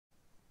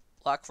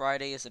Black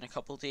Friday is in a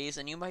couple days,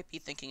 and you might be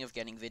thinking of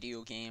getting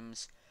video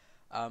games.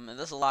 And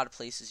there's a lot of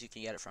places you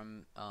can get it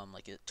from,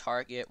 like at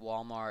Target,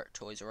 Walmart,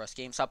 Toys R Us,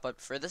 GameStop. But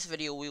for this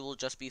video, we will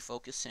just be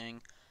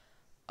focusing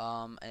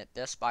at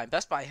Best Buy.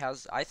 Best Buy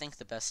has, I think,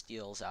 the best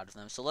deals out of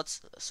them. So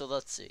let's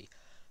see.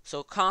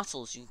 So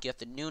consoles, you can get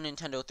the new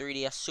Nintendo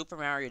 3DS Super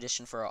Mario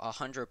Edition for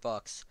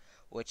 $100,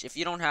 which if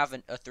you don't have a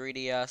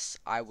 3DS,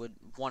 I would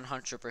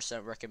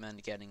 100%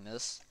 recommend getting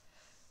this.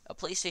 A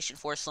PlayStation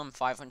 4 Slim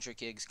 500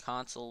 gigs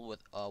console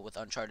with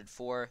Uncharted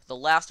 4, The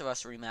Last of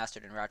Us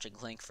Remastered, and Ratchet &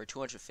 Clank for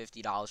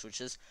 $250,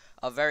 which is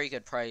a very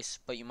good price,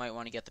 but you might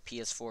want to get the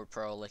PS4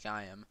 Pro like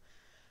I am.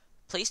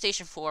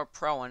 PlayStation 4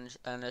 Pro and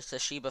a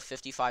Toshiba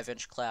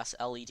 55-inch class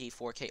LED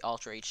 4K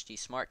Ultra HD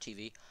Smart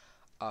TV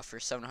for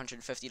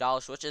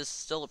 $750, which is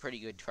still a pretty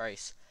good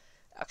price.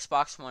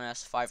 Xbox One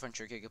S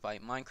 500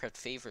 GB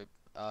Minecraft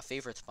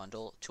favorites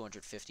bundle,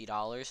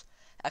 $250.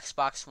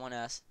 Xbox One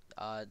S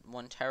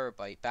 1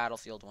 TB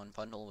Battlefield 1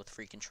 bundle with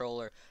free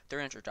controller,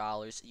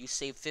 $300. You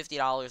save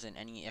 $50 in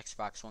any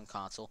Xbox One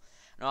console.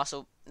 And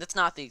also, that's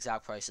not the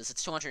exact prices.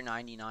 It's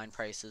 $299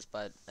 prices,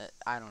 but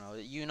I don't know.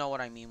 You know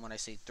what I mean when I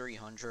say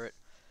 300.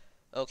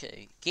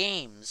 Okay,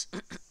 games.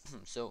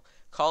 So,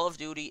 Call of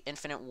Duty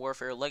Infinite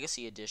Warfare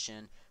Legacy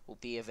Edition will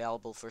be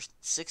available for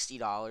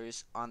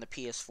 $60 on the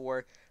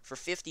PS4. For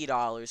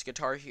 $50,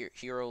 Guitar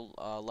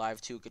Hero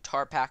Live 2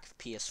 Guitar Pack for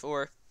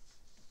PS4.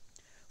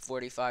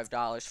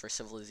 $45 for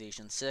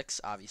Civilization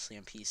 6, obviously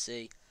on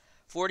PC.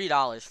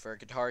 $40 for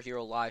Guitar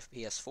Hero Live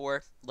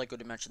PS4. Lego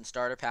Dimension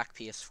Starter Pack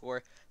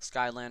PS4.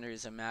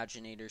 Skylanders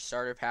Imaginator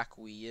Starter Pack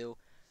Wii U.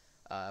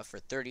 For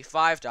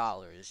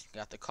 $35, you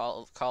got the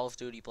Call of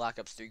Duty Black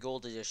Ops 3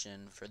 Gold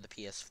Edition for the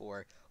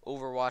PS4,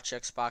 Overwatch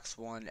Xbox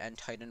One, and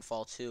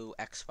Titanfall 2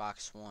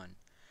 Xbox One.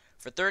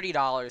 For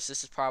 $30,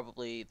 this is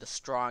probably the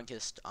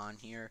strongest on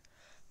here.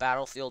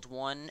 Battlefield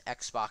 1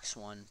 Xbox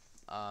One,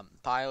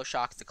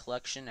 Bioshock the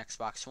Collection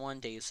Xbox One,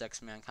 Deus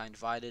Ex Mankind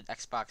Divided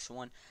Xbox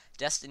One,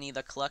 Destiny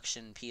the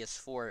Collection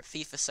PS4,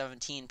 FIFA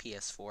 17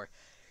 PS4,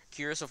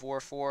 Gears of War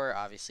 4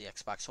 obviously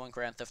Xbox One,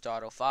 Grand Theft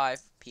Auto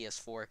 5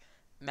 PS4.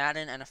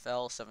 Madden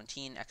NFL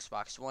 17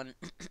 Xbox One,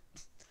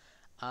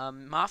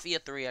 Mafia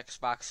 3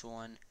 Xbox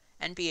One,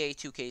 NBA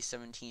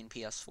 2K17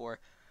 PS4,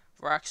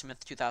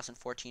 Rocksmith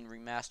 2014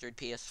 Remastered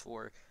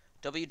PS4,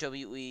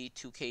 WWE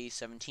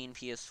 2K17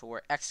 PS4,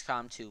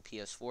 XCOM 2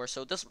 PS4.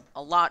 So this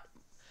a lot.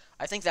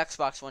 I think the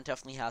Xbox One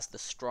definitely has the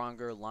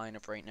stronger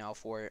lineup right now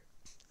for it.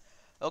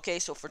 Okay,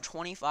 so for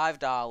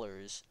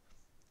 $25,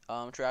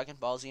 Dragon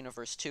Ball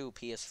Xenoverse 2,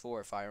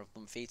 PS4, Fire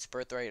Emblem Fates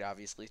Birthright,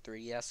 obviously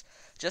 3DS,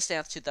 Just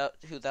Dance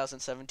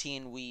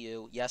 2017 Wii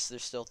U, yes,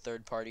 there's still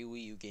third-party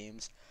Wii U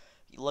games,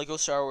 Lego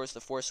Star Wars The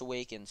Force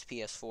Awakens,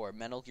 PS4,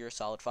 Metal Gear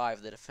Solid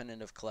 5, the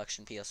Definitive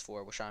Collection,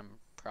 PS4, which I'm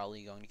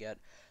probably going to get,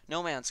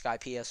 No Man's Sky,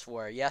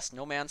 PS4, yes,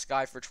 No Man's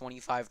Sky for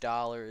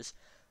 $25,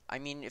 I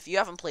mean, if you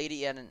haven't played it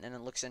yet and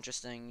it looks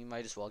interesting, you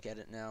might as well get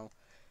it now.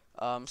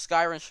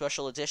 Skyrim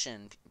Special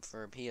Edition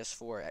for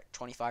PS4 at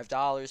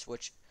 $25,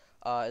 which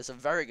is a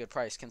very good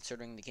price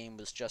considering the game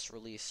was just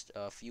released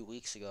a few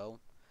weeks ago.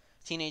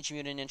 Teenage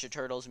Mutant Ninja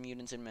Turtles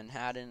Mutants in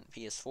Manhattan,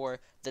 PS4.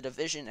 The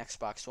Division,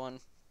 Xbox One.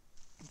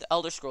 The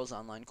Elder Scrolls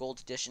Online Gold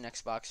Edition,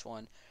 Xbox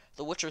One.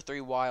 The Witcher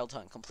 3 Wild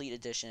Hunt Complete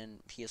Edition,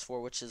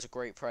 PS4, which is a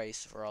great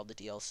price for all the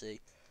DLC.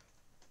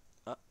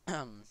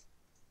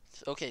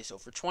 Okay, so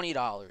for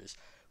 $20,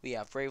 we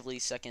have Bravely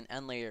Second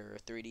and Later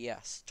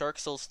 3DS, Dark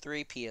Souls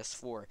 3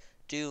 PS4,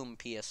 Doom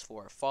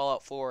PS4,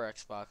 Fallout 4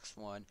 Xbox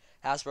One,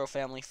 Hasbro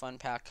Family Fun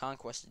Pack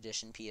Conquest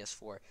Edition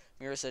PS4,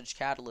 Mirror's Edge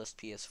Catalyst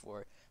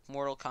PS4,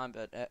 Mortal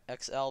Kombat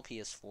XL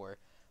PS4,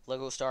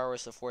 Lego Star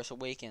Wars The Force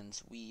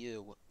Awakens Wii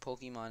U,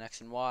 Pokemon X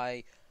and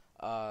Y,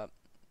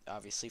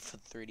 obviously for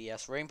the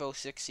 3DS, Rainbow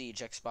Six Siege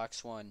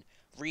Xbox One,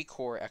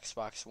 Recore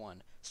Xbox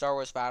One, Star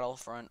Wars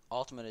Battlefront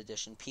Ultimate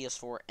Edition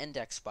PS4 and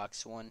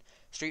Xbox One,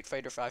 Street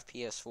Fighter 5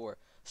 PS4.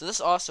 So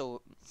this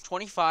also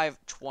 25,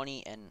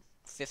 20, and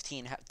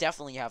 15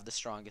 definitely have the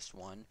strongest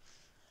one.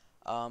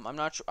 I'm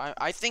not sure.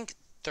 I think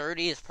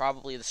 30 is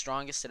probably the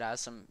strongest. It has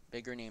some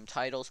bigger name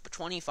titles, but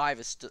 25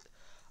 is still.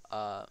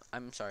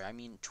 I'm sorry. I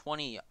mean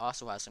 20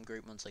 also has some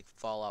great ones like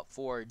Fallout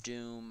 4,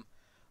 Doom,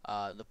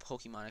 the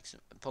Pokemon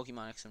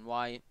X and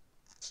Y.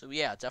 So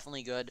yeah,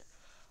 definitely good.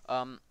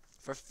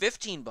 For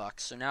 $15,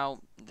 so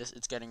now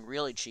it's getting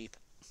really cheap.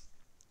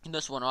 And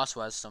this one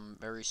also has some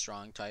very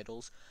strong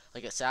titles,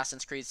 like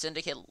Assassin's Creed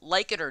Syndicate.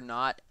 Like it or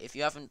not, if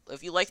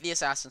you like the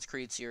Assassin's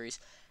Creed series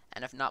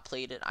and have not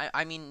played it,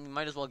 I mean, you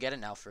might as well get it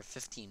now for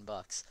 $15.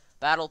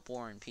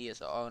 Battleborn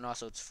oh, and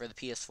also it's for the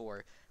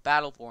PS4.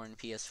 Battleborn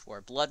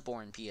PS4,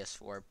 Bloodborne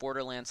PS4,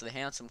 Borderlands: The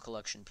Handsome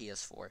Collection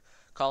PS4,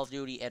 Call of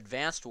Duty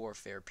Advanced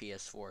Warfare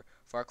PS4,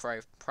 Far Cry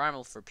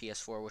Primal for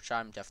PS4, which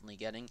I'm definitely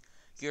getting,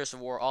 Gears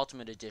of War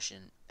Ultimate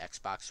Edition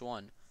Xbox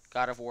One,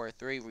 God of War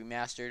 3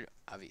 Remastered,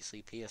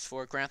 obviously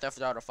PS4, Grand Theft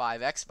Auto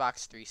 5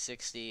 Xbox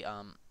 360.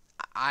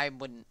 I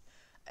wouldn't,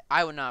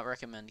 I would not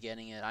recommend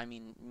getting it. I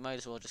mean, you might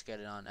as well just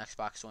get it on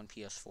Xbox One,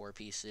 PS4,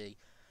 PC.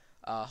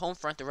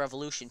 Homefront: The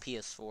Revolution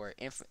PS4,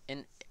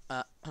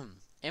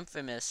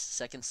 Infamous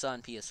Second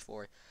Son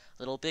PS4,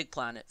 Little Big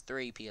Planet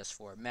 3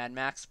 PS4, Mad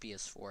Max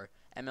PS4,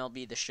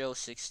 MLB The Show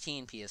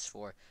 16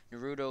 PS4,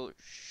 Naruto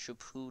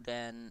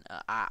Shippuden.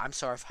 I'm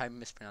sorry if I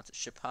mispronounce it.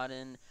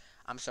 Shippuden.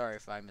 I'm sorry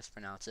if I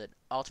mispronounce it.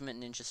 Ultimate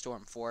Ninja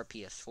Storm 4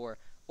 PS4,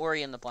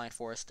 Ori and the Blind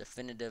Forest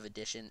Definitive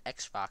Edition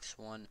Xbox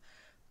One,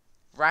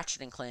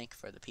 Ratchet and Clank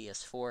for the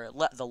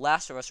PS4, The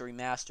Last of Us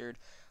Remastered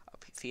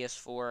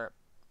PS4,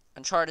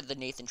 Uncharted the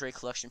Nathan Drake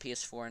Collection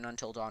PS4, and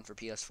Until Dawn for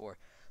PS4.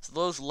 So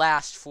those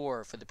last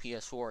four for the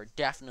PS4 are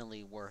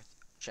definitely worth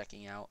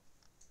checking out.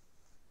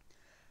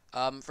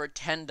 For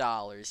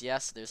 $10,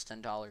 yes, there's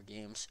 $10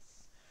 games.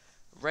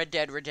 Red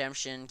Dead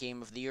Redemption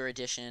Game of the Year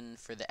Edition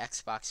for the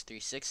Xbox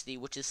 360,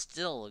 which is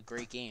still a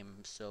great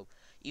game. So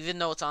even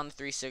though it's on the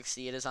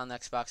 360, it is on the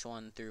Xbox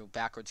One through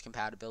backwards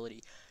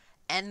compatibility.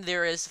 And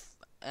there is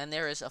a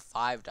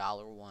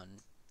 $5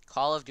 one,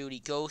 Call of Duty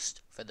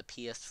Ghost for the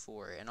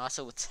PS4, and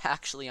also it's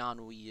actually on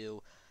Wii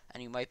U,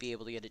 and you might be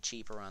able to get it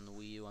cheaper on the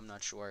Wii U. I'm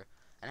not sure.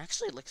 And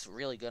actually, it looks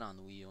really good on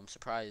the Wii U. I'm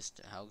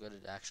surprised how good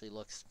it actually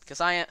looks, because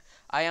I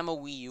am a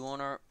Wii U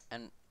owner,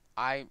 and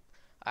I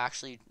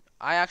actually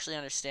I actually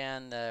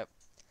understand that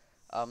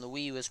the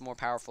Wii U is more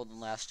powerful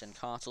than last gen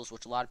consoles,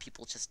 which a lot of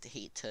people just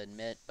hate to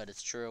admit, but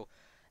it's true.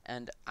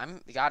 And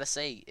I'm gotta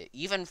say,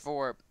 even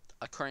for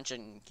a current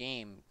gen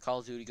game, Call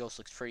of Duty Ghost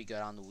looks pretty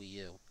good on the Wii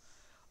U.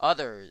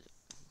 Others,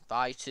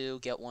 buy two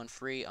get one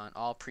free on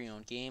all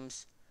pre-owned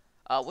games,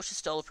 which is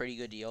still a pretty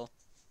good deal.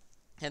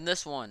 And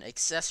this one,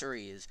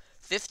 accessories,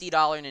 $50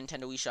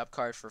 Nintendo eShop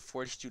card for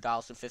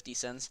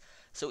 $42.50.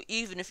 So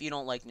even if you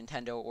don't like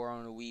Nintendo or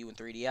own a Wii U and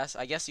 3DS,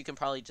 I guess you can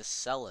probably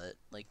just sell it.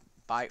 Like,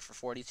 buy it for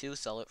 42,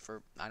 sell it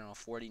for, I don't know,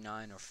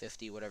 49 or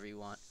 50, whatever you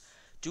want.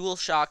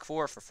 DualShock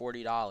 4 for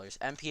 $40.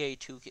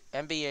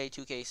 NBA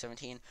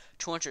 2K17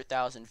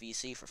 200,000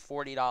 VC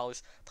for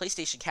 $40.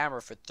 PlayStation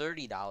Camera for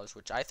 $30,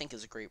 which I think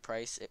is a great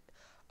price.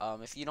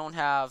 If you don't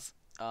have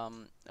a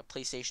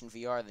PlayStation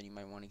VR, then you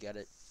might want to get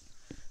it.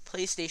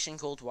 PlayStation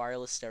Gold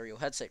wireless stereo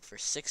headset for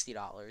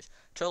 $60.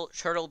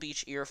 Turtle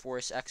Beach Ear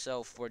Force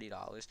XO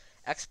 $40.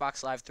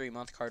 Xbox Live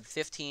 3-month card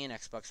 $15.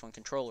 Xbox One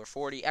controller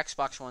 $40.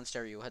 Xbox One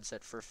stereo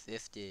headset for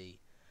 $50.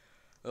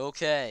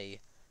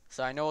 Okay,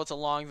 so I know it's a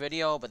long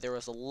video, but there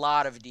was a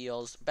lot of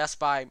deals. Best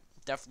Buy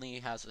definitely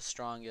has the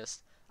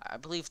strongest. I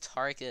believe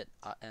Target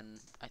I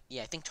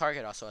think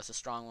Target also has a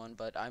strong one,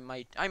 but I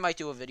might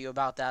do a video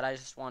about that. I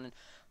just wanted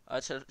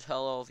to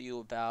tell all of you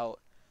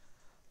about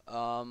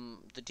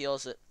the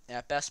deals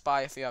at Best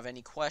Buy. If you have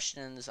any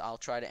questions, I'll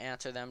try to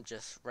answer them.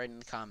 Just write in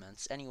the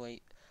comments.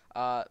 Anyway,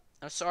 I'm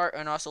sorry,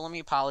 and also let me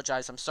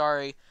apologize. I'm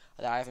sorry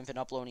that I haven't been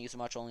uploading as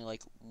much, only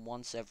like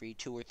once every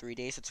 2 or 3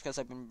 days. It's because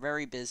I've been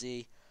very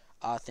busy.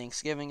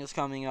 Thanksgiving is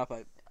coming up.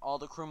 All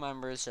the crew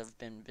members have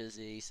been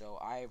busy, so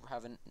I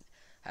haven't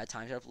had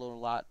time to upload a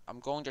lot. I'm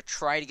going to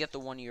try to get the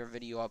 1-year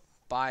video up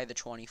by the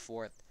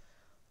 24th.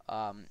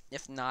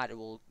 If not, it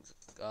will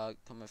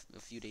come a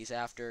few days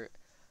after.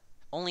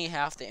 Only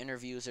half the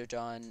interviews are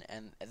done,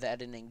 and the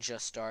editing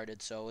just started,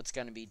 so it's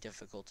going to be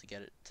difficult to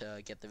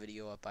get the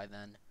video up by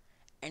then.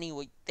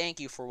 Anyway,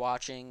 thank you for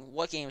watching.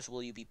 What games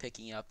will you be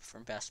picking up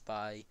from Best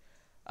Buy?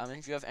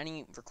 If you have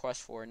any requests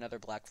for another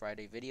Black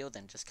Friday video,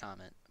 then just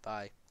comment.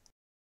 Bye.